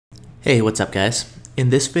Hey, what's up guys? In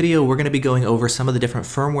this video, we're going to be going over some of the different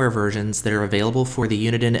firmware versions that are available for the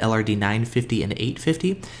Uniden LRD950 and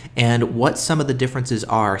 850 and what some of the differences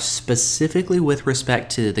are specifically with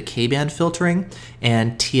respect to the K-band filtering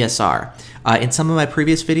and TSR. In some of my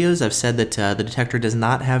previous videos, I've said that the detector does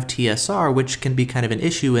not have TSR, which can be kind of an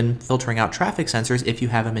issue in filtering out traffic sensors if you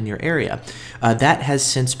have them in your area. That has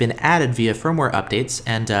since been added via firmware updates,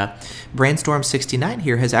 and Brainstorm69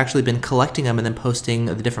 here has actually been collecting them and then posting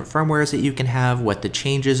the different firmwares that you can have, what the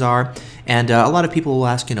changes are, and a lot of people will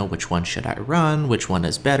ask, which one should I run, which one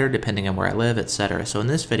is better, depending on where I live, etc. So in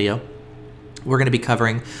this video, we're going to be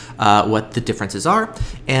covering what the differences are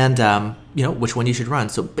and which one you should run.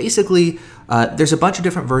 So basically, there's a bunch of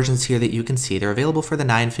different versions here that you can see. They're available for the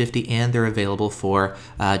 950 and they're available for,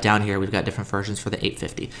 down here, we've got different versions for the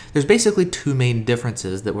 850. There's basically two main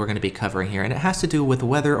differences that we're going to be covering here, and it has to do with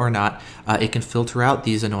whether or not it can filter out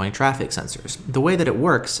these annoying traffic sensors. The way that it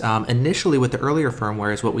works, initially with the earlier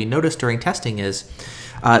firmware, is what we noticed during testing is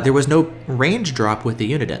there was no range drop with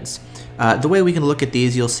the Unidens. The way we can look at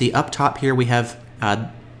these, you'll see up top here we have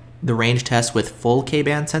the range test with full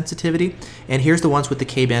K-band sensitivity, and here's the ones with the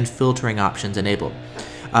K-band filtering options enabled.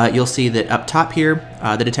 You'll see that up top here,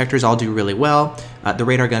 the detectors all do really well. The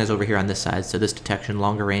radar gun is over here on this side, so this detection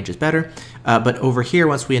longer range is better. But over here,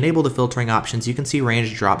 once we enable the filtering options, you can see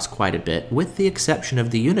range drops quite a bit, with the exception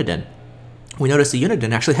of the Uniden. We noticed the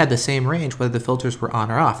Uniden actually had the same range whether the filters were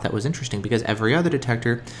on or off. That was interesting because every other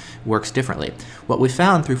detector works differently. What we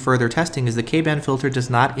found through further testing is the K-band filter does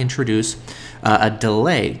not introduce a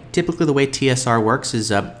delay. Typically the way TSR works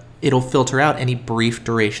is it'll filter out any brief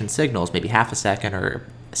duration signals, maybe half a second or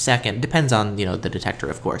a second, depends on the detector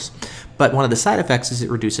of course. But one of the side effects is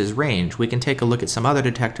it reduces range. We can take a look at some other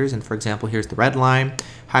detectors, and for example here's the red line,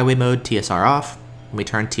 highway mode, TSR off. When we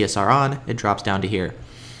turn TSR on, it drops down to here.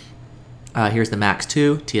 Here's the Max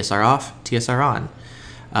 2, TSR off, TSR on.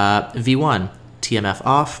 V1, TMF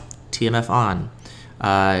off, TMF on.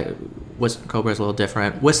 Cobra's a little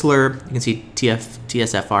different. Whistler, you can see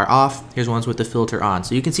TSFR off. Here's ones with the filter on.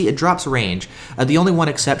 So you can see it drops range. The only one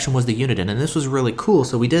exception was the Uniden, and this was really cool.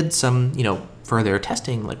 So we did some, further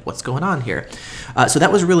testing, like what's going on here. So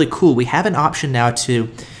that was really cool. We have an option now to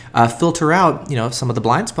filter out, some of the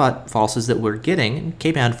blind spot falses that we're getting,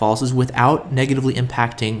 K-band falses, without negatively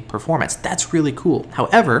impacting performance. That's really cool.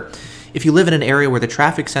 However, if you live in an area where the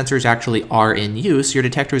traffic sensors actually are in use, your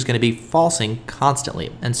detector is going to be falsing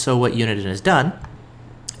constantly. And so what Uniden has done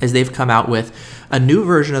is they've come out with a new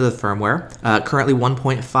version of the firmware, currently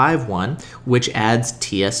 1.51, which adds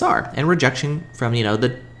TSR and rejection from,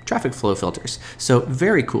 the traffic flow filters. So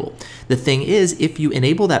very cool. The thing is, if you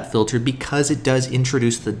enable that filter, because it does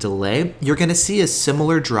introduce the delay, you're going to see a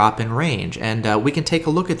similar drop in range, and we can take a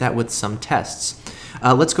look at that with some tests.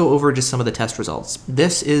 Let's go over just some of the test results.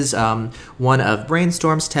 This is one of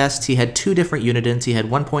Brainstorm's tests. He had two different Unidens. He had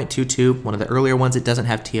 1.22, one of the earlier ones that doesn't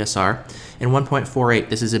have TSR, and 1.48.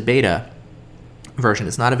 This is a beta version.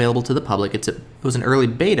 It's not available to the public. It was an early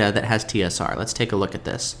beta that has TSR. Let's take a look at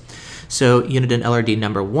this. So Uniden LRD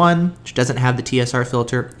number 1, which doesn't have the TSR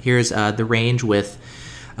filter. Here's the range with,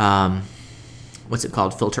 what's it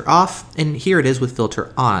called, filter off, and here it is with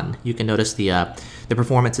filter on. You can notice the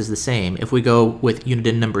performance is the same. If we go with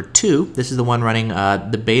Uniden number 2, this is the one running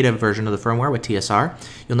the beta version of the firmware with TSR.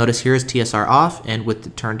 You'll notice here is TSR off, and with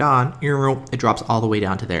it turned on, it drops all the way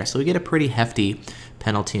down to there. So we get a pretty hefty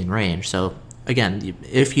penalty in range. So again,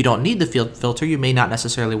 if you don't need the filter, you may not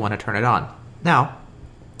necessarily want to turn it on. Now,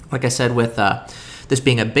 like I said, with this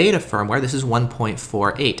being a beta firmware, this is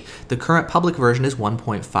 1.48. The current public version is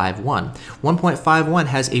 1.51. 1.51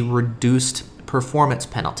 has a reduced performance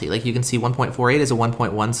penalty. Like you can see, 1.48 is a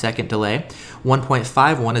 1.1 second delay.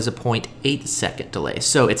 1.51 is a 0.8 second delay.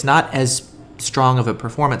 So it's not as strong of a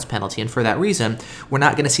performance penalty, and for that reason, we're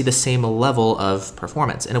not going to see the same level of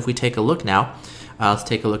performance. And if we take a look now, let's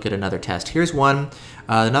take a look at another test. Here's one.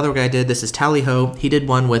 Another guy did. This is Tallyho. He did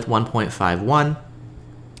one with 1.51.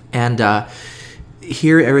 And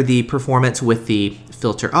here are the performance with the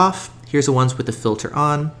filter off. Here's the ones with the filter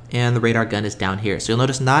on, and the radar gun is down here. So you'll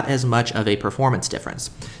notice not as much of a performance difference.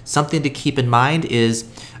 Something to keep in mind is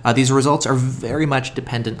these results are very much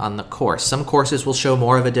dependent on the course. Some courses will show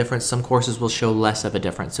more of a difference, some courses will show less of a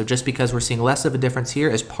difference. So just because we're seeing less of a difference here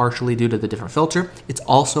is partially due to the different filter, it's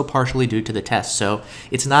also partially due to the test. So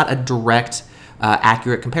it's not a direct,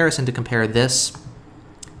 accurate comparison to compare this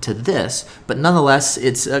to this, but nonetheless,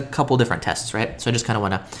 it's a couple different tests, right? So I just kind of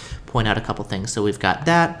want to point out a couple things. So we've got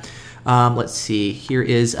that. Let's see, here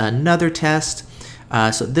is another test.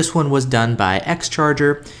 So this one was done by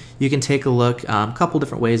XCharger. you can take a look, a couple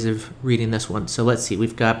different ways of reading this one. So let's see,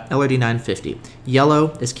 we've got LRD950.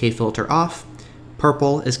 Yellow is K filter off,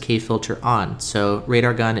 purple is K filter on. So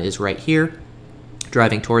radar gun is right here,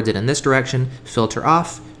 driving towards it in this direction, filter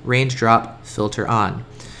off, range drop, filter on.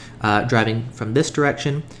 Driving from this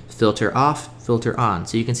direction, filter off, filter on.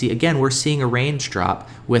 So you can see, again, we're seeing a range drop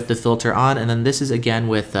with the filter on, and then this is again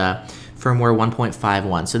with firmware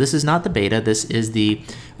 1.51. So this is not the beta, this is the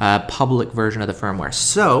public version of the firmware.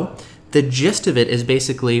 So the gist of it is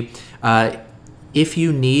basically, if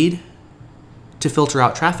you need to filter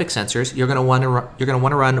out traffic sensors, you're going to want to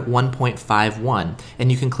run 1.51,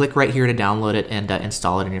 and you can click right here to download it and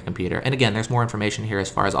install it in your computer. And again, there's more information here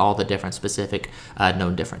as far as all the different specific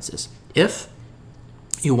known differences. If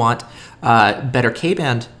you want better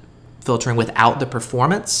K-band filtering without the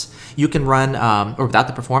performance, you can run, or without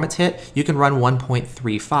the performance hit, you can run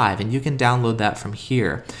 1.35, and you can download that from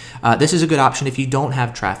here. This is a good option if you don't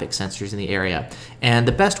have traffic sensors in the area. And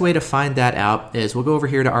the best way to find that out is, we'll go over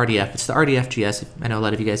here to RDF. It's the RDF-GS. I know a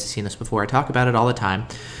lot of you guys have seen this before. I talk about it all the time.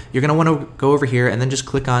 You're going to want to go over here and then just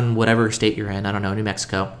click on whatever state you're in. I don't know, New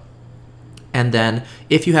Mexico. And then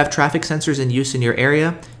if you have traffic sensors in use in your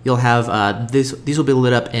area, you'll have these will be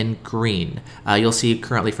lit up in green. You'll see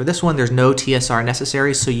currently for this one, there's no TSR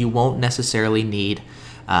necessary, so you won't necessarily need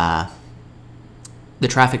the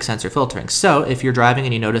traffic sensor filtering. So if you're driving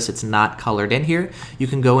and you notice it's not colored in here, you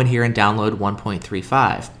can go in here and download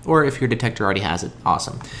 1.35. Or if your detector already has it,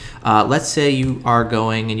 awesome. Let's say you are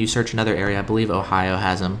going and you search another area. I believe Ohio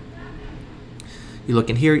has them. You look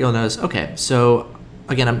in here, you'll notice, okay, so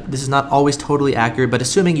again, this is not always totally accurate, but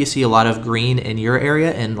assuming you see a lot of green in your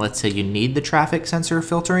area and let's say you need the traffic sensor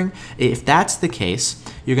filtering, if that's the case,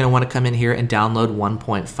 you're going to want to come in here and download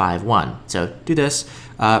 1.51. So do this,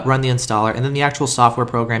 run the installer, and then the actual software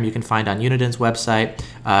program you can find on Uniden's website.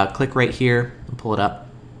 Click right here and pull it up.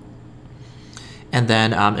 And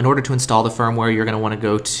then in order to install the firmware, you're going to want to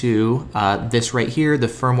go to this right here, the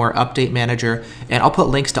Firmware Update Manager. And I'll put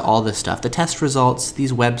links to all this stuff, the test results,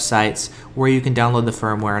 these websites, where you can download the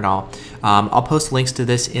firmware and all. I'll post links to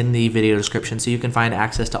this in the video description so you can find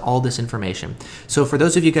access to all this information. So for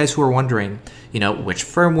those of you guys who are wondering, which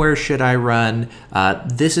firmware should I run,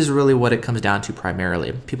 this is really what it comes down to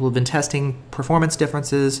primarily. People have been testing performance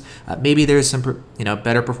differences. Maybe there's some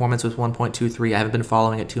better performance with 1.23. I haven't been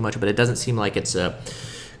following it too much, but it doesn't seem like it's a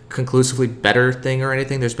conclusively better thing or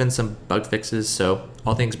anything. There's been some bug fixes, so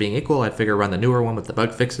all things being equal, I'd figure run the newer one with the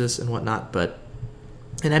bug fixes and whatnot. But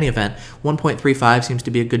in any event, 1.35 seems to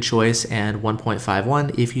be a good choice, and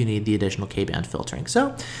 1.51 if you need the additional K-band filtering.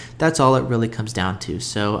 So that's all it really comes down to.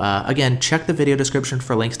 So again, check the video description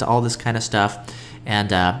for links to all this kind of stuff, and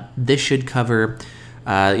this should cover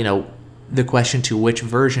the question to which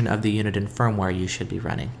version of the Uniden firmware you should be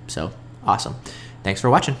running. So awesome. Thanks for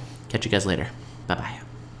watching. Catch you guys later. Bye-bye.